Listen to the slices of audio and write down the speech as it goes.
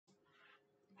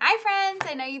Hi friends,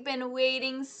 I know you've been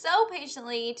waiting so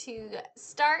patiently to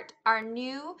start our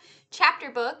new chapter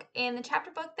book, and the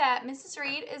chapter book that Mrs.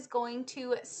 Reed is going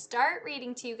to start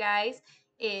reading to you guys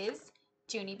is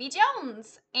Junie B.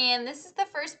 Jones. And this is the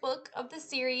first book of the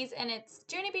series, and it's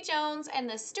Junie B. Jones and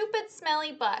the Stupid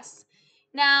Smelly Bus.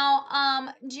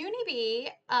 Now, Junie B.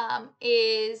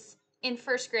 Is in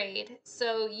first grade,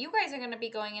 so you guys are going to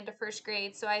be going into first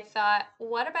grade, so I thought,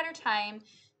 what a better time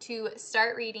to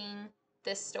start reading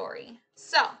this story.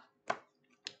 So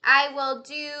I will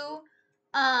do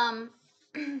one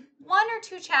or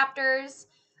two chapters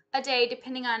a day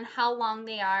depending on how long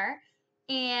they are,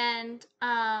 and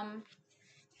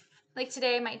like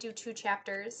today I might do 2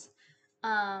 chapters,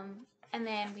 and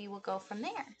then we will go from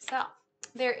there. So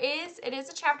it is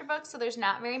a chapter book, so there's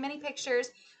not very many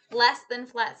pictures, less than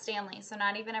Flat Stanley, so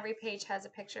not even every page has a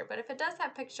picture, but if it does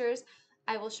have pictures,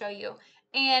 I will show you.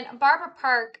 And Barbara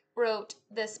Park wrote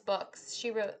this book.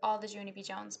 She wrote all the Junie B.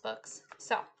 Jones books.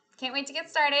 So, can't wait to get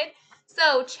started.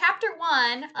 So, chapter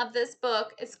 1 of this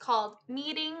book is called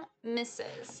Meeting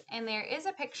Mrs. And there is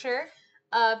a picture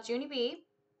of Junie B.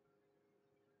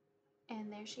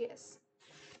 And there she is.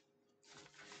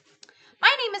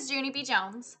 My name is Junie B.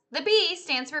 Jones. The B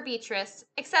stands for Beatrice,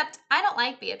 except I don't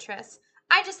like Beatrice.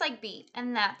 I just like Beat,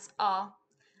 and that's all.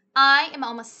 I am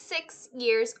almost 6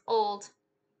 years old.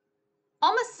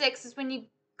 Almost 6 is when you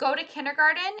go to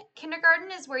kindergarten.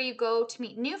 Kindergarten is where you go to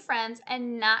meet new friends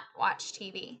and not watch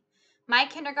TV. My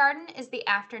kindergarten is the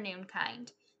afternoon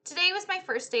kind. Today was my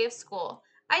first day of school.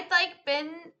 I'd been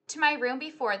to my room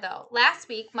before though. Last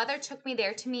week, Mother took me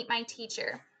there to meet my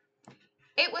teacher.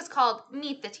 It was called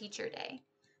Meet the Teacher Day.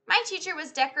 My teacher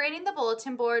was decorating the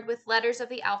bulletin board with letters of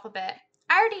the alphabet.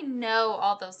 I already know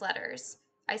all those letters,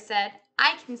 I said.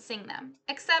 I can sing them,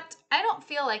 except I don't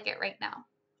feel like it right now.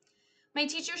 My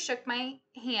teacher shook my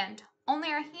hand, only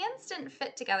our hands didn't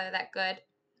fit together that good.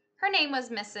 Her name was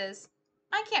Mrs.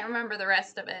 I can't remember the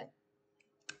rest of it.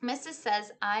 Mrs.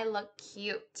 says I look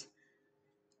cute.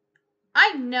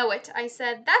 I know it, I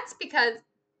said. That's because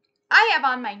I have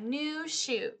on my new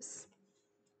shoes.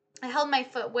 I held my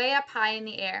foot way up high in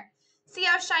the air. See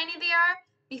how shiny they are?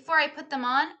 Before I put them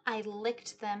on, I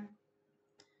licked them.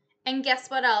 And guess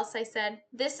what else, I said.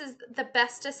 This is the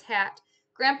bestest hat.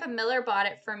 Grandpa Miller bought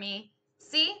it for me.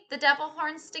 See the devil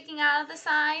horns sticking out of the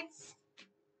sides?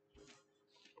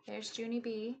 There's Junie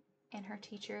B. and her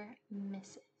teacher,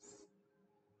 Mrs.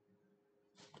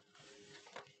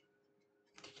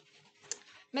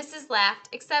 Mrs. laughed,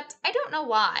 except I don't know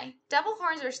why. Devil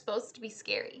horns are supposed to be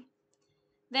scary.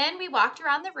 Then we walked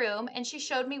around the room, and she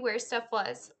showed me where stuff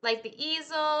was, like the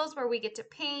easels where we get to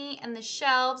paint, and the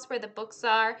shelves where the books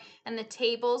are, and the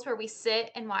tables where we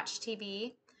sit and watch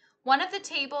TV. One of the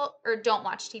tables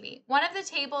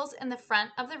in the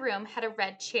front of the room had a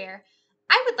red chair.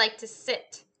 I would like to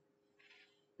sit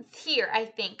here, I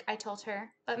think, I told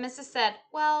her. But Mrs. said,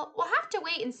 well, we'll have to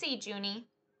wait and see, Junie.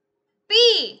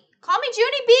 B! Call me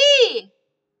Junie B!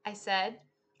 I said.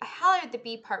 I hollered the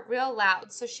B part real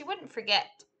loud so she wouldn't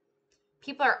forget.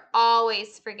 People are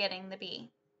always forgetting the B.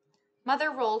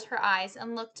 Mother rolled her eyes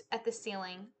and looked at the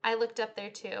ceiling. I looked up there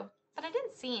too, but I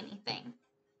didn't see anything.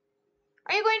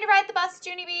 Are you going to ride the bus,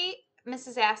 Junie B?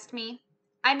 Mrs. asked me.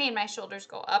 I made my shoulders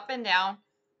go up and down.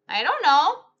 I don't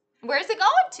know. Where's it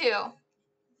going to?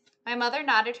 My mother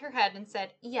nodded her head and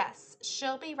said, yes,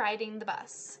 she'll be riding the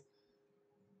bus.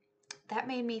 That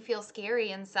made me feel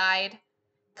scary inside,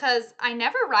 'cause I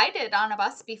never rided on a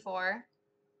bus before.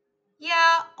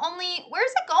 Yeah, only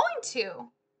where's it going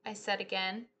to? I said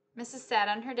again. Mrs. sat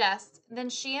on her desk.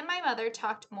 Then she and my mother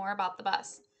talked more about the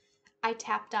bus. I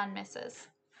tapped on Mrs.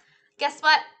 Guess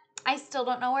what? I still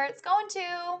don't know where it's going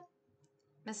to.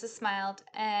 Mrs. smiled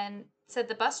and said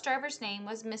the bus driver's name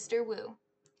was Mr. Wu.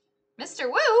 Mr.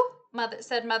 Wu?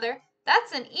 said Mother.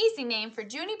 That's an easy name for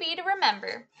Junie B to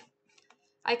remember.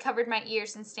 I covered my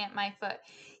ears and stamped my foot.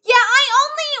 Yeah,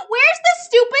 where's the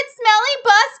stupid smelly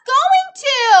bus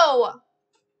going to?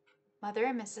 Mother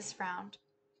and Mrs. frowned.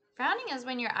 Frowning is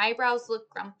when your eyebrows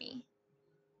look grumpy.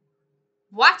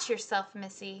 Watch yourself,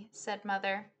 Missy, said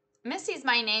Mother. Missy's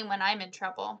my name when I'm in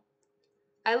trouble.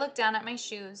 I looked down at my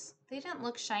shoes. They didn't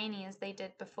look shiny as they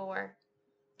did before.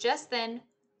 Just then,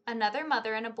 another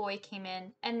mother and a boy came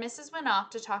in, and Mrs. went off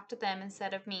to talk to them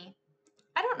instead of me.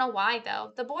 I don't know why,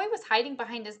 though. The boy was hiding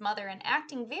behind his mother and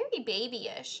acting very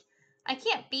babyish. I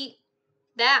can't beat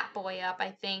that boy up,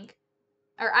 I think.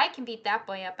 Or I can beat that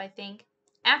boy up, I think.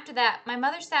 After that, my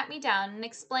mother sat me down and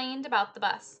explained about the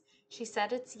bus. She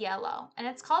said it's yellow, and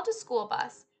it's called a school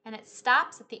bus, and it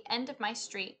stops at the end of my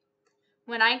street.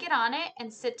 When I get on it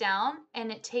and sit down,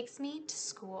 and it takes me to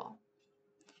school.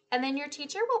 And then your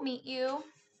teacher will meet you.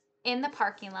 In the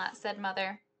parking lot, said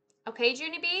Mother. Okay,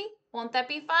 Junie B, won't that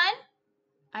be fun?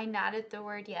 I nodded the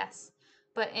word yes,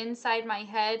 but inside my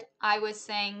head, I was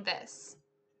saying this.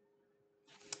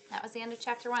 That was the end of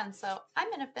chapter 1, so I'm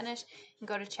going to finish and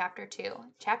go to chapter 2.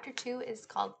 Chapter 2 is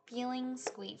called Feeling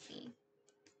Squeezy.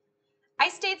 I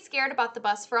stayed scared about the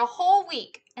bus for a whole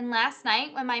week, and last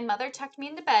night when my mother tucked me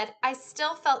into bed, I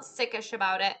still felt sickish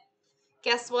about it.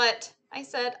 Guess what? I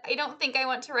said, I don't think I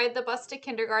want to ride the bus to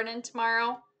kindergarten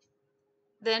tomorrow.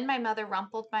 Then my mother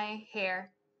rumpled my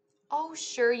hair. Oh,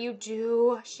 sure you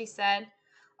do, she said.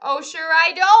 Oh, sure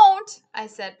I don't, I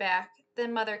said back.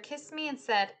 Then Mother kissed me and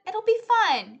said, it'll be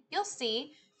fun. You'll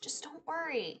see. Just don't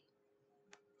worry.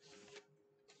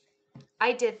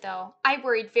 I did, though. I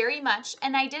worried very much,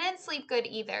 and I didn't sleep good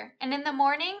either. And in the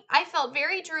morning, I felt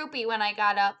very droopy when I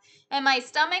got up, and my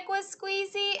stomach was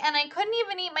squeezy, and I couldn't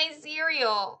even eat my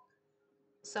cereal.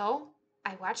 So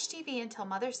I watched TV until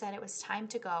Mother said it was time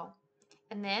to go.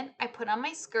 And then I put on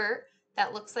my skirt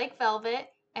that looks like velvet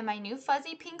and my new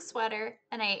fuzzy pink sweater,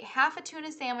 and I ate half a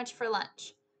tuna sandwich for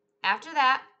lunch. After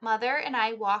that, Mother and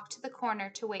I walked to the corner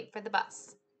to wait for the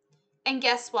bus. And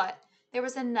guess what? There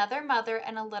was another mother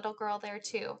and a little girl there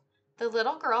too. The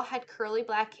little girl had curly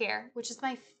black hair, which is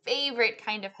my favorite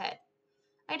kind of head.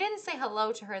 I didn't say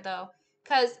hello to her though,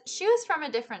 because she was from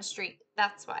a different street,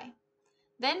 that's why.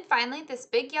 Then finally this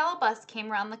big yellow bus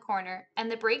came around the corner,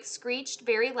 and the brakes screeched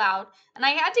very loud, and I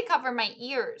had to cover my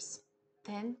ears.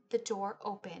 Then the door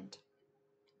opened,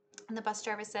 and the bus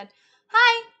driver said,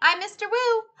 "Hi, I'm Mr.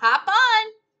 Woo. Hop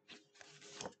on."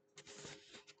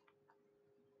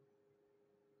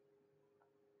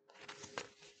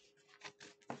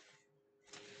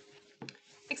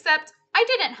 Except I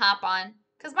didn't hop on,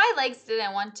 because my legs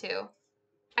didn't want to.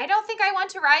 I don't think I want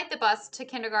to ride the bus to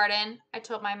kindergarten, I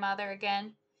told my mother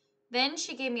again. Then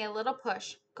she gave me a little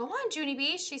push. Go on, Junie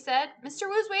B, she said. Mr.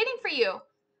 Woo's waiting for you.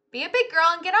 Be a big girl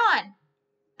and get on.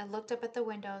 I looked up at the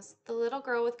windows. The little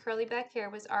girl with curly black hair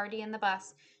was already in the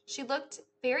bus. She looked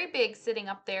very big sitting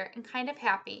up there and kind of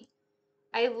happy.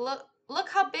 Look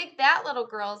how big that little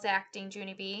girl is acting,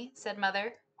 Junie B, said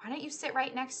Mother. Why don't you sit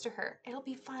right next to her? It'll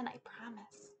be fun, I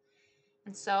promise.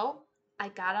 And so I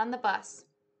got on the bus,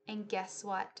 and guess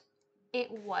what? It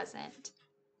wasn't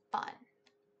fun.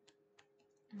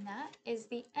 And that is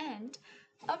the end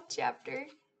of chapter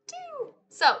 2.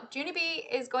 So Junie B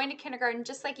is going to kindergarten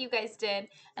just like you guys did,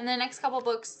 and the next couple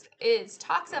books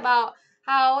talks about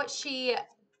how she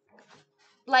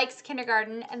likes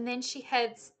kindergarten, and then she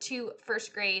heads to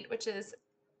first grade, which is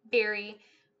very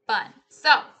fun.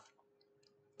 So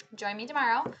join me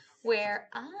tomorrow where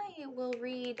I will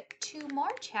read 2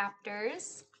 more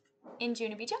chapters in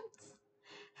Junie B. Jumps.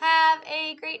 Have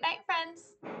a great night,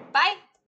 friends. Bye.